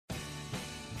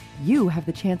you have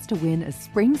the chance to win a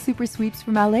Spring Super Sweeps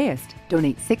from LAist.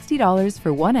 Donate $60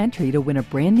 for one entry to win a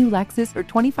brand new Lexus or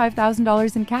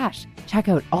 $25,000 in cash. Check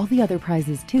out all the other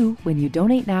prizes too when you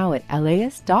donate now at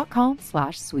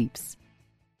laist.com/sweeps.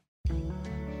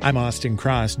 I'm Austin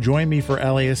Cross. Join me for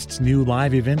LAist's new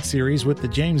live event series with the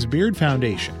James Beard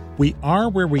Foundation. We Are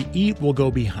Where We Eat will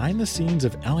go behind the scenes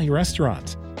of LA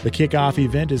restaurants. The kickoff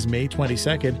event is May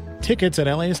 22nd. Tickets at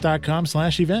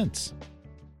laist.com/events.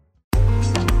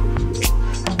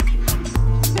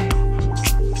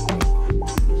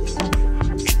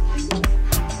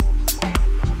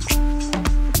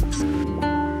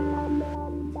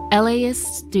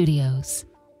 LAist Studios.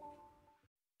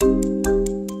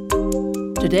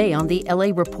 Today on the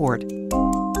LA Report,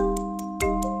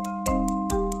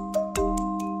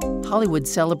 Hollywood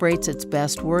celebrates its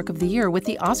best work of the year with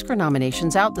the Oscar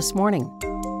nominations out this morning.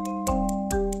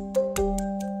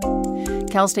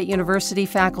 Cal State University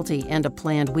faculty end a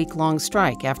planned week-long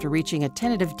strike after reaching a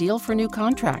tentative deal for new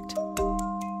contract.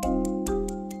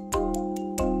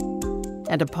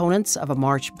 And opponents of a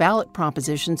March ballot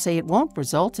proposition say it won't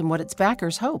result in what its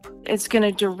backers hope. It's going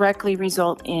to directly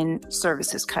result in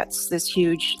services cuts, this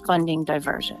huge funding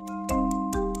diversion.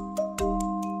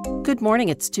 Good morning.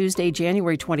 It's Tuesday,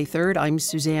 January 23rd. I'm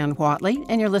Suzanne Whatley,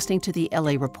 and you're listening to the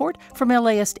LA Report from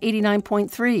LAist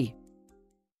 89.3.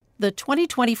 The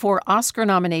 2024 Oscar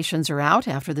nominations are out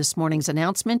after this morning's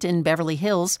announcement in Beverly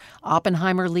Hills.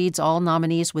 Oppenheimer leads all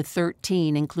nominees with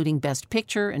 13, including Best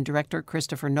Picture and director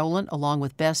Christopher Nolan, along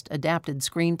with Best Adapted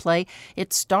Screenplay.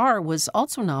 Its star was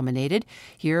also nominated.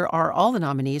 Here are all the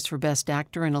nominees for Best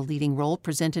Actor in a Leading Role,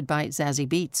 presented by Zazie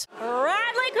Beetz.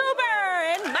 Bradley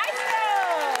Cooper in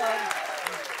Maestro.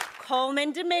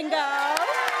 Coleman Domingo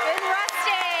in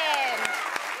Rustin.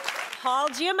 Paul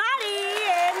Giamatti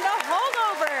in The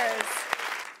Holdovers.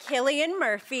 Cillian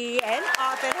Murphy in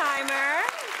Oppenheimer.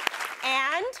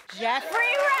 And Jeffrey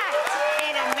Wright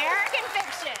in American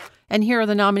Fiction. And here are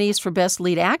the nominees for Best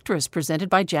Lead Actress, presented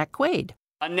by Jack Quaid.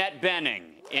 Annette Bening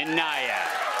in Naya.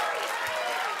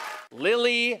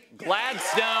 Lily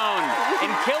Gladstone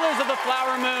in Killers of the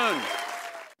Flower Moon.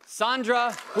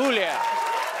 Sandra Julia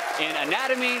in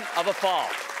Anatomy of a Fall.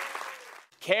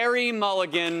 Carey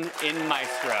Mulligan in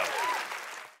Maestro.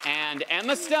 And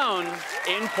Emma Stone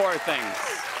in Poor Things.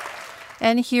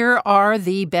 And here are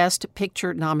the Best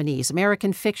Picture nominees: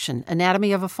 American Fiction,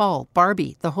 Anatomy of a Fall,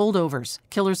 Barbie, The Holdovers,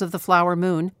 Killers of the Flower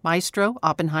Moon, Maestro,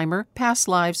 Oppenheimer, Past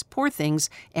Lives, Poor Things,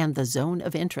 and The Zone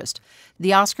of Interest. The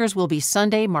Oscars will be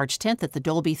Sunday, March 10th at the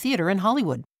Dolby Theater in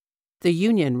Hollywood. The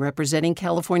union representing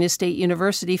California State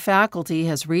University faculty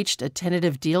has reached a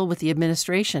tentative deal with the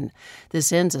administration.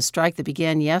 This ends a strike that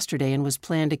began yesterday and was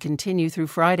planned to continue through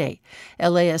Friday.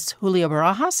 LAist's Julia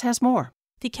Barajas has more.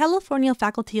 The California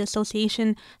Faculty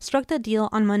Association struck the deal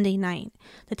on Monday night.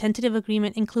 The tentative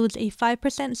agreement includes a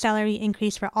 5% salary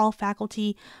increase for all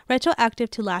faculty, retroactive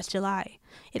to last July.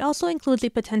 It also includes a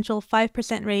potential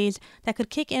 5% raise that could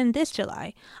kick in this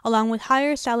July, along with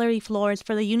higher salary floors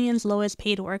for the union's lowest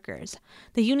paid workers.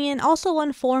 The union also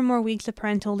won 4 more weeks of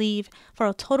parental leave for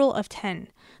a total of 10.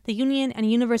 The union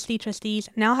and university trustees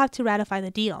now have to ratify the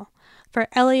deal. For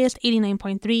LAist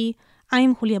 89.3,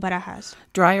 I'm Julia Barajas.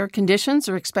 Drier conditions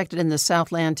are expected in the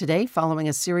Southland today following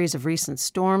a series of recent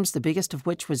storms, the biggest of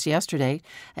which was yesterday.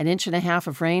 1.5 inches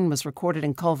of rain was recorded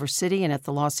in Culver City and at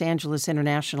the Los Angeles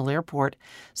International Airport.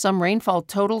 Some rainfall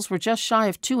totals were just shy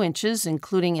of 2 inches,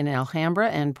 including in Alhambra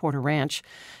and Porter Ranch.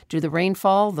 Due to the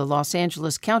rainfall, the Los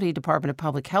Angeles County Department of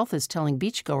Public Health is telling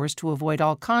beachgoers to avoid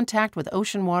all contact with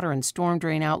ocean water and storm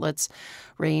drain outlets.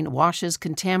 Rain washes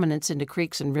contaminants into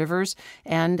creeks and rivers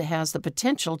and has the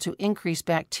potential to increase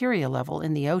bacteria level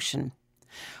in the ocean.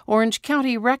 Orange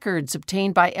County records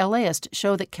obtained by LAist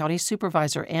show that County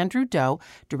Supervisor Andrew Doe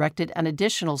directed an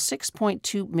additional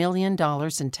 $6.2 million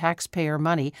in taxpayer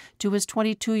money to his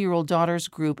 22-year-old daughter's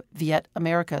group, Viet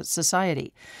America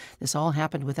Society. This all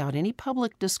happened without any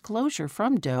public disclosure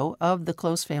from Doe of the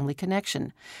close family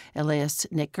connection. LAist's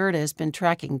Nick Gerda has been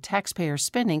tracking taxpayer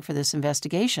spending for this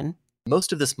investigation.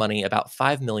 Most of this money, about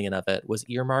 $5 million of it, was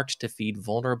earmarked to feed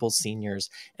vulnerable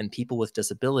seniors and people with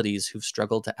disabilities who've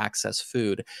struggled to access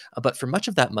food. But for much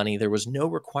of that money, there was no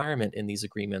requirement in these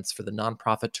agreements for the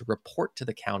nonprofit to report to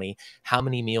the county how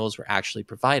many meals were actually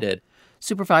provided.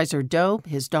 Supervisor Doe,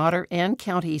 his daughter, and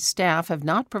county staff have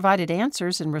not provided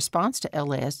answers in response to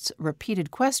LAist's repeated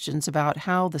questions about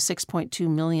how the $6.2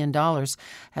 million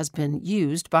has been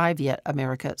used by Viet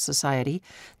America Society.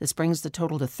 This brings the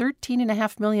total to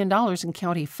 $13.5 million in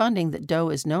county funding that Doe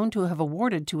is known to have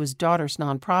awarded to his daughter's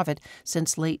nonprofit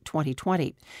since late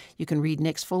 2020. You can read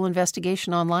Nick's full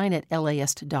investigation online at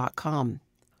laist.com.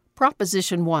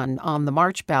 Proposition 1 on the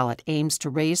March ballot aims to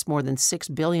raise more than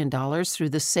 $6 billion through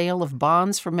the sale of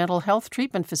bonds for mental health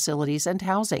treatment facilities and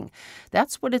housing.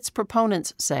 That's what its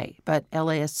proponents say, but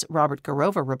LAist's Robert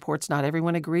Garova reports not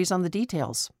everyone agrees on the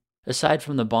details. Aside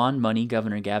from the bond money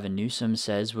Governor Gavin Newsom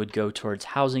says would go towards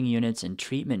housing units and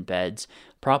treatment beds,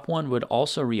 Prop 1 would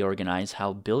also reorganize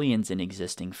how billions in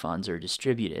existing funds are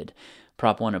distributed.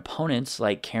 Prop 1 opponents,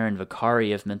 like Karen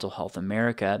Vicari of Mental Health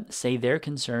America, say they're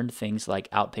concerned things like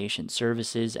outpatient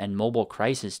services and mobile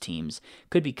crisis teams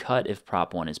could be cut if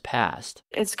Prop 1 is passed.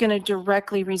 It's going to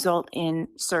directly result in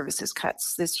services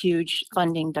cuts, this huge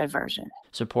funding diversion.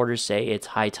 Supporters say it's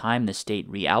high time the state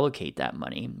reallocate that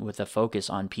money with a focus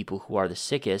on people who are the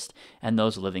sickest and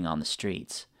those living on the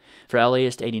streets. For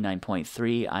LAist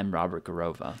 89.3, I'm Robert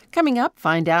Garova. Coming up,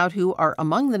 find out who are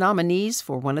among the nominees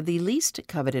for one of the least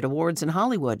coveted awards in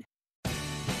Hollywood.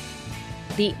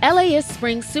 The LAist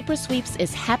Spring Super Sweeps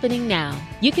is happening now.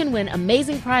 You can win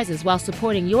amazing prizes while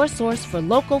supporting your source for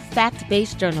local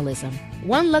fact-based journalism.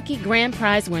 One lucky grand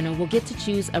prize winner will get to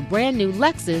choose a brand new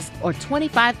Lexus or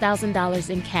 $25,000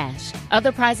 in cash.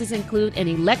 Other prizes include an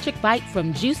electric bike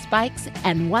from Juice Bikes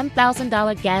and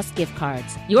 $1,000 gas gift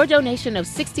cards. Your donation of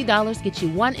 $60 gets you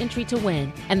one entry to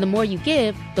win, and the more you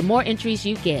give, the more entries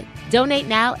you get. Donate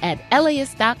now at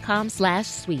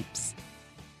LAist.com/sweeps.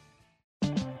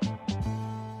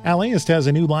 LAist has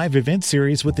a new live event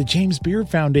series with the James Beard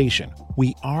Foundation.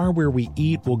 We Are Where We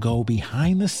Eat will go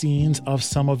behind the scenes of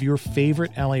some of your favorite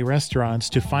LA restaurants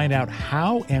to find out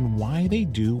how and why they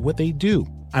do what they do.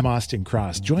 I'm Austin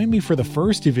Cross. Join me for the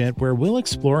first event where we'll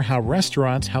explore how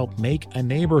restaurants help make a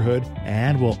neighborhood,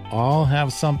 and we'll all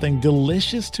have something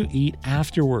delicious to eat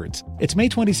afterwards. It's May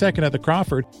 22nd at the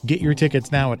Crawford. Get your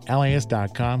tickets now at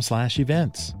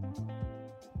LAist.com/events.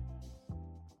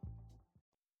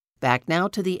 Back now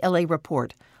to the LA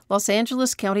Report. Los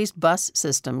Angeles County's bus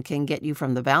system can get you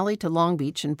from the Valley to Long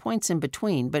Beach and points in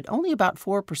between, but only about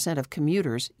 4% of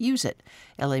commuters use it.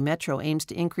 LA Metro aims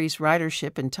to increase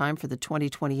ridership in time for the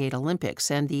 2028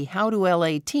 Olympics, and the How to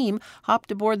LA team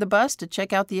hopped aboard the bus to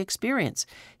check out the experience.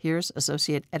 Here's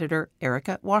Associate Editor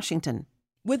Erica Washington.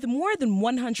 With more than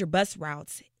 100 bus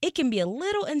routes, it can be a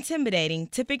little intimidating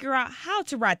to figure out how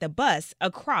to ride the bus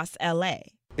across LA.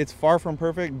 It's far from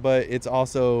perfect, but it's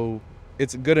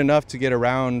good enough to get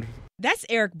around. That's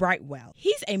Eric Brightwell.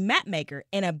 He's a map maker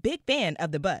and a big fan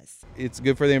of the bus. It's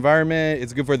good for the environment.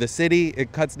 It's good for the city.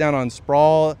 It cuts down on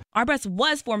sprawl. Our bus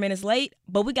was 4 minutes late,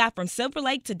 but we got from Silver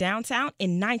Lake to downtown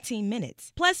in 19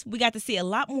 minutes. Plus, we got to see a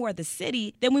lot more of the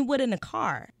city than we would in a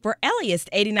car. For LAist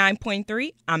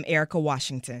 89.3, I'm Erica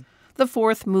Washington. The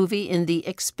fourth movie in the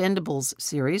Expendables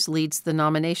series leads the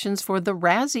nominations for the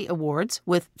Razzie Awards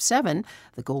with 7.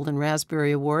 The Golden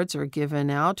Raspberry Awards are given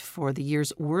out for the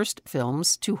year's worst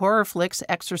films. 2 horror flicks,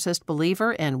 Exorcist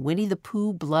Believer and Winnie the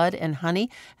Pooh, Blood and Honey,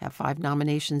 have 5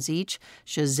 nominations each.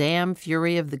 Shazam!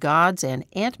 Fury of the Gods and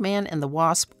Ant-Man and the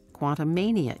Wasp: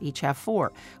 Quantumania each have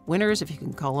 4. Winners, if you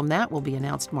can call them that, will be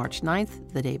announced March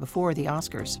 9th, the day before the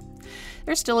Oscars.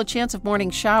 There's still a chance of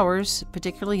morning showers,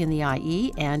 particularly in the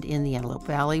IE and in the Antelope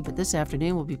Valley, but this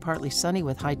afternoon will be partly sunny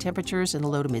with high temperatures in the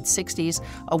low to mid-60s.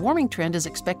 A warming trend is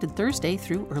expected Thursday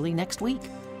through early next week.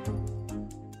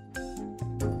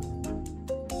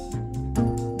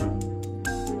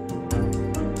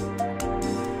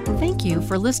 Thank you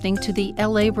for listening to the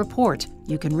LA Report.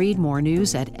 You can read more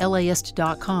news at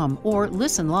LAist.com or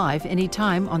listen live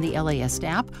anytime on the LAist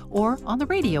app or on the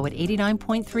radio at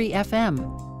 89.3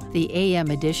 FM. The AM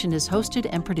edition is hosted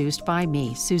and produced by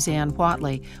me, Suzanne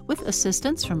Whatley, with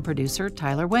assistance from producer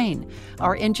Tyler Wayne.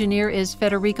 Our engineer is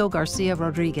Federico Garcia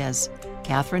Rodriguez.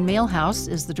 Catherine Mailhouse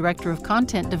is the Director of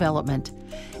Content Development.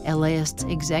 LAist's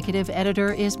executive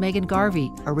editor is Megan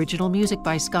Garvey. Original music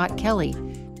by Scott Kelly.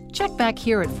 Check back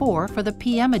here at 4 for the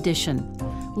PM edition.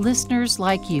 Listeners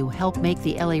like you help make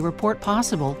the LA Report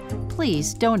possible.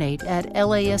 Please donate at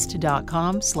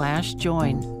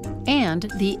laist.com/join.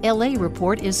 And the LA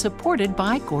Report is supported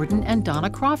by Gordon and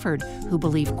Donna Crawford, who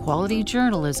believe quality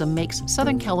journalism makes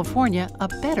Southern California a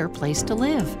better place to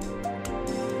live.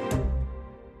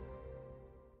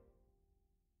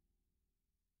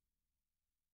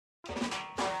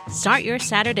 Start your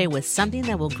Saturday with something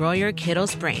that will grow your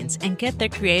kiddos' brains and get their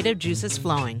creative juices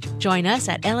flowing. Join us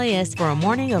at LAist for a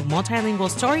morning of multilingual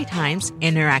story times,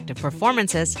 interactive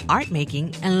performances, art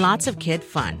making, and lots of kid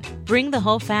fun. Bring the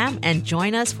whole fam and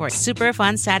join us for a super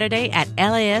fun Saturday at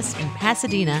LAist in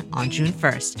Pasadena on June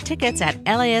 1st. Tickets at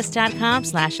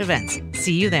laist.com/events.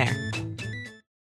 See you there.